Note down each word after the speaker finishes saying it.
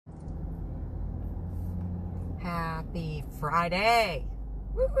Happy Friday.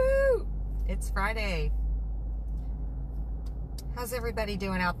 Woo-hoo! It's Friday. How's everybody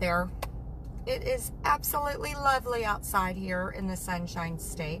doing out there? It is absolutely lovely outside here in the Sunshine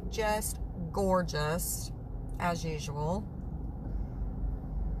State. Just gorgeous, as usual.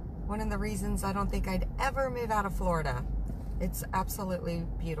 One of the reasons I don't think I'd ever move out of Florida. It's absolutely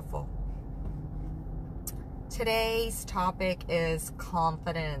beautiful. Today's topic is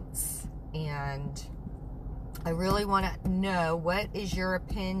confidence, and I really want to know, what is your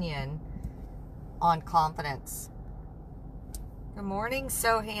opinion on confidence? Good morning,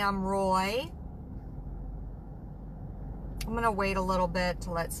 Soham Roy. I'm going to wait a little bit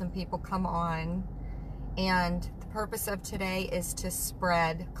to let some people come on. And the purpose of today is to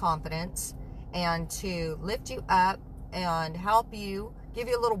spread confidence and to lift you up and help you, give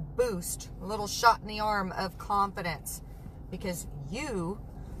you a little boost, a little shot in the arm of confidence, because you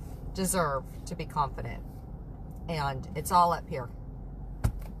deserve to be confident. And it's all up here.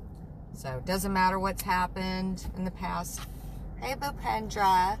 So it doesn't matter what's happened in the past. Hey,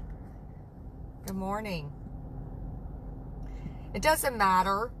 Bhupendra. Good morning. It doesn't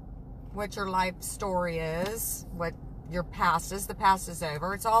matter what your life story is, what your past is. The past is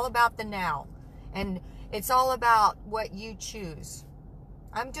over. It's all about the now. And it's all about what you choose.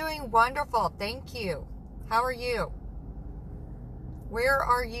 I'm doing wonderful. Thank you. How are you? Where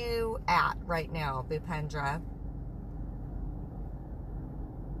are you at right now, Bhupendra?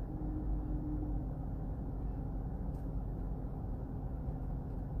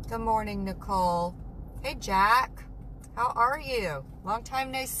 Good morning, Nicole. Hey, Jack. How are you? Long time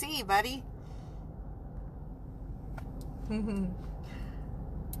no see, buddy.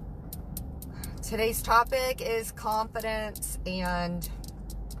 Today's topic is confidence, and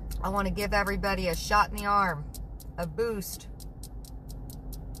I want to give everybody a shot in the arm, a boost.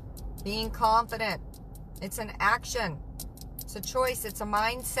 Being confident. It's an action. It's a choice. It's a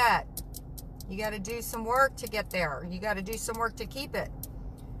mindset. You got to do some work to get there. You got to do some work to keep it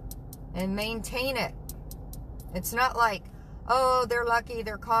and maintain it. It's not like, oh, they're lucky,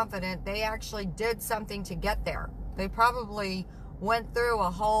 they're confident. They actually did something to get there. They probably went through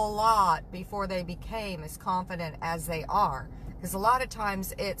a whole lot before they became as confident as they are. Because a lot of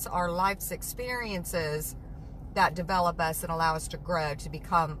times it's our life's experiences that develop us and allow us to grow, to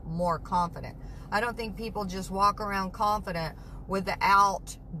become more confident. I don't think people just walk around confident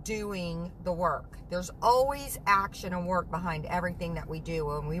without doing the work. There's always action and work behind everything that we do.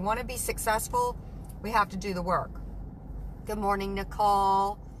 When we want to be successful, we have to do the work. Good morning,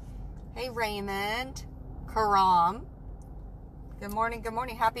 Nicole. Hey, Raymond. Karam. Good morning, good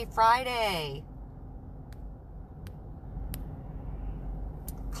morning. Happy Friday.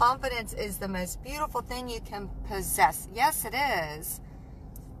 Confidence is the most beautiful thing you can possess. Yes, it is.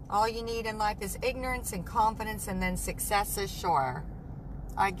 All you need in life is ignorance and confidence, and then success is sure.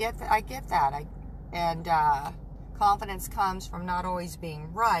 I get that. Confidence comes from not always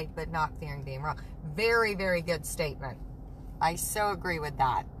being right, but not fearing being wrong. Very, very good statement. I so agree with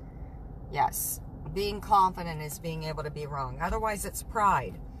that. Yes. Being confident is being able to be wrong. Otherwise, it's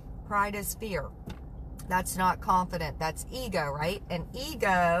pride. Pride is fear. That's not confident. That's ego, right? And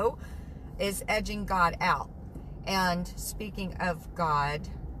ego is edging God out. And speaking of God,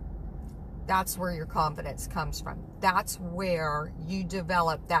 that's where your confidence comes from. That's where you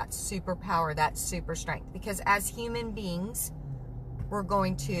develop that superpower, that super strength. Because as human beings, we're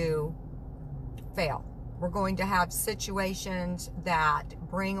going to fail. We're going to have situations that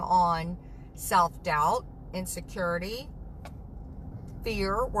bring on self-doubt, insecurity,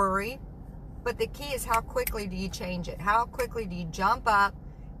 fear, worry. But the key is, how quickly do you change it? How quickly do you jump up,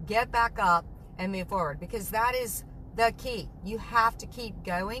 get back up, and move forward? Because that is the key. You have to keep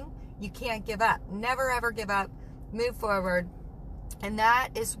going. You can't give up. Never, ever give up. Move forward. And that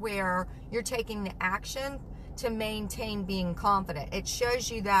is where you're taking the action to maintain being confident. It shows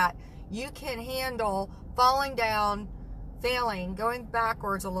you that you can handle falling down, failing, going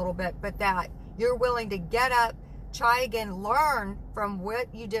backwards a little bit, but that you're willing to get up, try again, learn from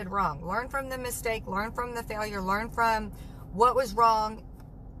what you did wrong. Learn from the mistake, learn from the failure, learn from what was wrong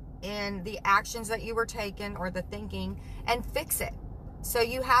in the actions that you were taking or the thinking, and fix it. So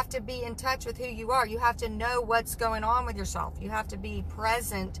you have to be in touch with who you are. You have to know what's going on with yourself. You have to be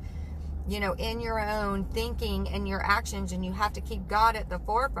present, in your own thinking and your actions, and you have to keep God at the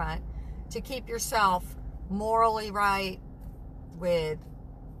forefront to keep yourself morally right, with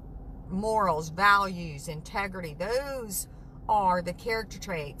morals, values, integrity. Those are the character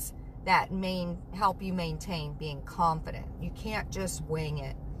traits that help you maintain being confident. You can't just wing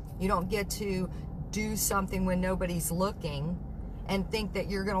it. You don't get to do something when nobody's looking and think that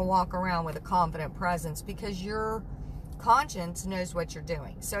you're going to walk around with a confident presence, because your conscience knows what you're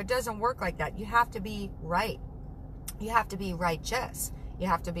doing. So it doesn't work like that. You have to be right. You have to be righteous. You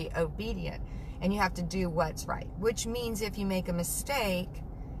have to be obedient. And you have to do what's right. Which means if you make a mistake,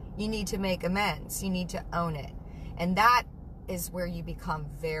 you need to make amends. You need to own it. And that is where you become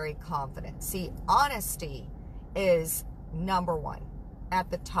very confident. See, honesty is number one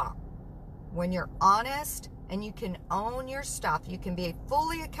at the top. When you're honest and you can own your stuff, you can be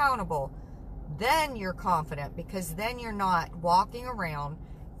fully accountable, then you're confident, because then you're not walking around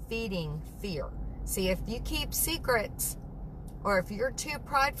feeding fear. See, if you keep secrets, or if you're too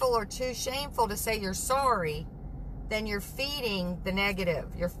prideful or too shameful to say you're sorry, then you're feeding the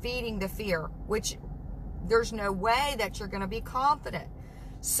negative. You're feeding the fear, which there's no way that you're going to be confident.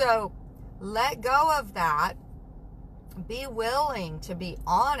 So let go of that. Be willing to be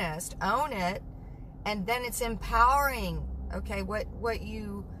honest, own it, and then it's empowering. Okay, what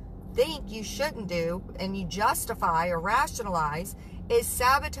you think you shouldn't do and you justify or rationalize is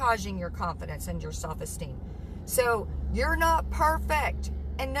sabotaging your confidence and your self-esteem. So you're not perfect,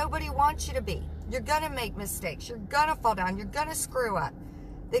 and nobody wants you to be. You're going to make mistakes. You're going to fall down. You're going to screw up.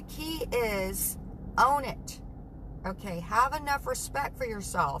 The key is own it. Okay, have enough respect for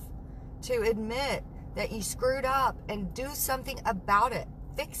yourself to admit that you screwed up and do something about it.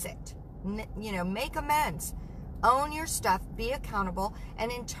 Fix it. Make amends. Own your stuff, be accountable,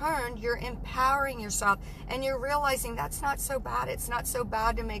 and in turn, you're empowering yourself, and you're realizing that's not so bad. It's not so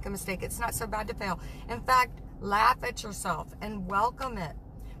bad to make a mistake. It's not so bad to fail. In fact, laugh at yourself and welcome it,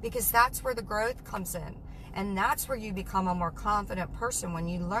 because that's where the growth comes in, and that's where you become a more confident person, when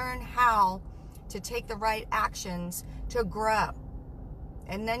you learn how to take the right actions to grow.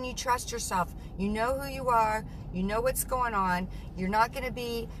 And then you trust yourself. You know who you are. You know what's going on. You're not going to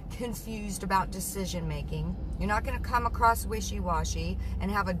be confused about decision making. You're not going to come across wishy-washy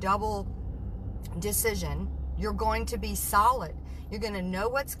and have a double decision. You're going to be solid. You're going to know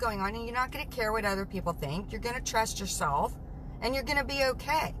what's going on, and you're not going to care what other people think. You're going to trust yourself, and you're going to be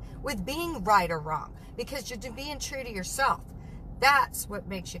okay with being right or wrong, because you're being true to yourself. That's what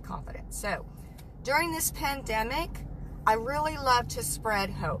makes you confident. So during this pandemic, I really love to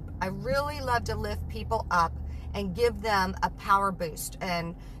spread hope. I really love to lift people up and give them a power boost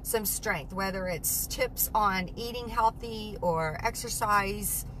and some strength, whether it's tips on eating healthy or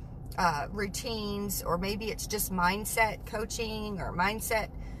exercise routines, or maybe it's just mindset coaching or mindset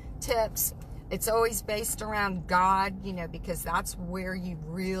tips. It's always based around God, because that's where you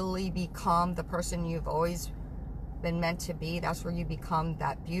really become the person you've always been meant to be. That's where you become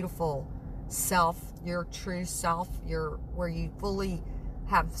that beautiful self, your true self, where you fully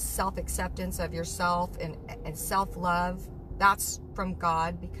have self-acceptance of yourself and self-love. That's from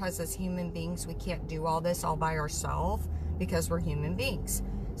God, because as human beings, we can't do all this all by ourselves, because we're human beings.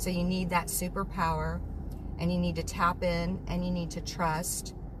 So you need that superpower, and you need to tap in, and you need to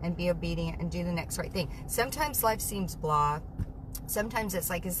trust and be obedient and do the next right thing. Sometimes life seems blah. Sometimes it's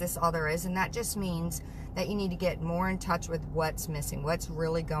like, is this all there is? And that just means that you need to get more in touch with what's missing, what's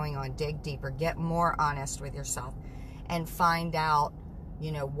really going on. Dig deeper, get more honest with yourself, and find out,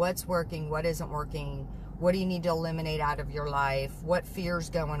 what's working, what isn't working, what do you need to eliminate out of your life, what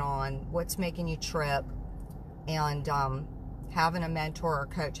fear's going on, what's making you trip. And having a mentor or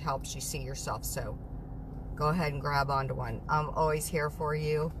coach helps you see yourself. So go ahead and grab onto one. I'm always here for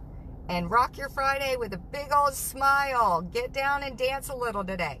you. And rock your Friday with a big old smile. Get down and dance a little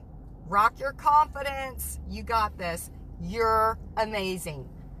today. Rock your confidence. You got this. You're amazing.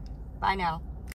 Bye now.